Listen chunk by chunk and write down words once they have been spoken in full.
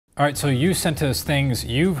All right, so you sent us things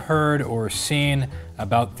you've heard or seen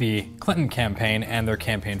about the Clinton campaign and their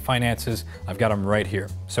campaign finances. I've got them right here.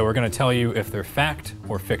 So we're going to tell you if they're fact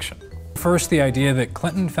or fiction. First, the idea that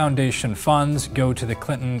Clinton Foundation funds go to the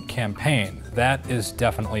Clinton campaign. That is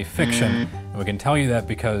definitely fiction. And we can tell you that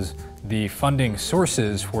because the funding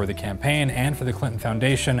sources for the campaign and for the Clinton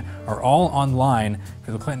Foundation are all online.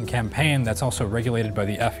 For the Clinton campaign, that's also regulated by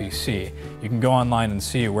the FEC. You can go online and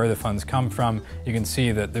see where the funds come from. You can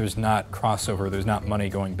see that there's not crossover, there's not money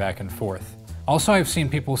going back and forth. Also, I've seen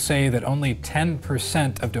people say that only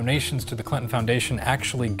 10% of donations to the Clinton Foundation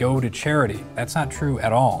actually go to charity. That's not true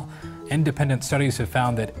at all. Independent studies have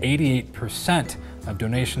found that 88% of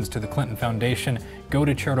donations to the Clinton Foundation go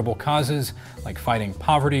to charitable causes like fighting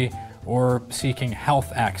poverty or seeking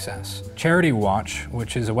health access. Charity Watch,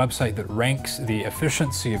 which is a website that ranks the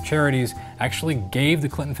efficiency of charities, actually gave the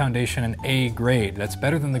Clinton Foundation an A grade. That's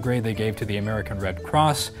better than the grade they gave to the American Red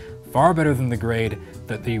Cross, far better than the grade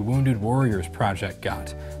that the Wounded Warriors Project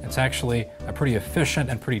got. It's actually a pretty efficient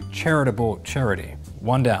and pretty charitable charity.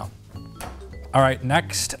 One down. All right,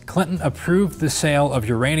 next, Clinton approved the sale of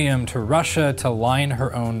uranium to Russia to line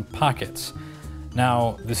her own pockets.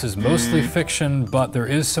 Now, this is mostly fiction, but there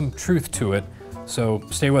is some truth to it, so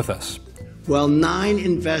stay with us. Well, 9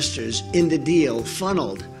 investors in the deal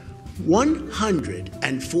funneled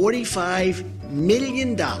 $145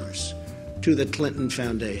 million to the Clinton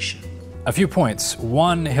Foundation. A few points.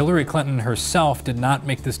 One, Hillary Clinton herself did not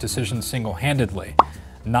make this decision single-handedly.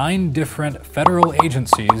 9 different federal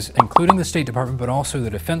agencies, including the State Department, but also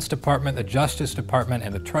the Defense Department, the Justice Department,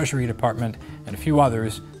 and the Treasury Department, and a few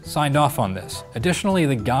others, signed off on this. Additionally,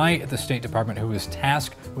 the guy at the State Department who was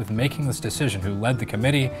tasked with making this decision, who led the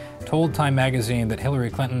committee, told Time magazine that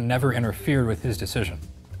Hillary Clinton never interfered with his decision.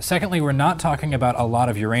 Secondly, we're not talking about a lot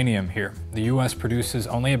of uranium here. The U.S. produces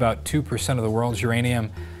only about 2% of the world's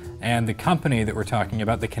uranium, and the company that we're talking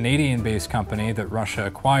about, the Canadian-based company that Russia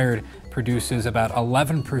acquired, produces about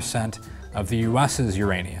 11% of the US's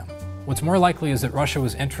uranium. What's more likely is that Russia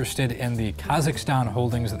was interested in the Kazakhstan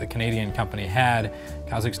holdings that the Canadian company had.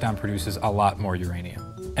 Kazakhstan produces a lot more uranium.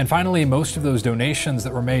 And finally, most of those donations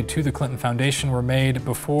that were made to the Clinton Foundation were made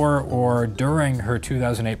before or during her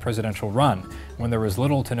 2008 presidential run, when there was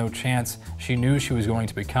little to no chance she knew she was going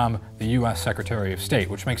to become the U.S. Secretary of State,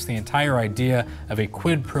 which makes the entire idea of a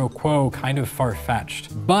quid pro quo kind of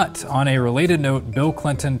far-fetched. But on a related note, Bill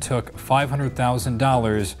Clinton took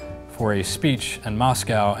 $500,000 for a speech in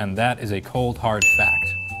Moscow, and that is a cold, hard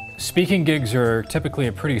fact. Speaking gigs are typically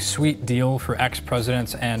a pretty sweet deal for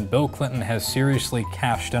ex-presidents, and Bill Clinton has seriously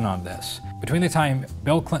cashed in on this. Between the time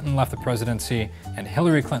Bill Clinton left the presidency and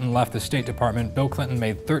Hillary Clinton left the State Department, Bill Clinton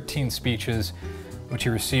made 13 speeches, which he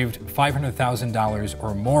received $500,000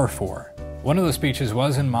 or more for. One of those speeches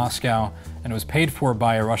was in Moscow, and it was paid for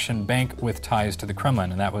by a Russian bank with ties to the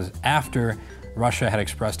Kremlin, and that was after Russia had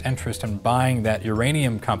expressed interest in buying that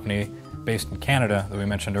uranium company based in Canada that we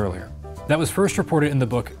mentioned earlier. That was first reported in the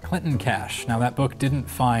book Clinton Cash. Now, that book didn't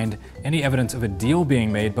find any evidence of a deal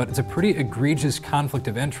being made, but it's a pretty egregious conflict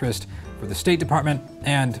of interest for the State Department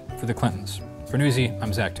and for the Clintons. For Newsy,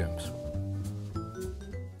 I'm Zach Toombs.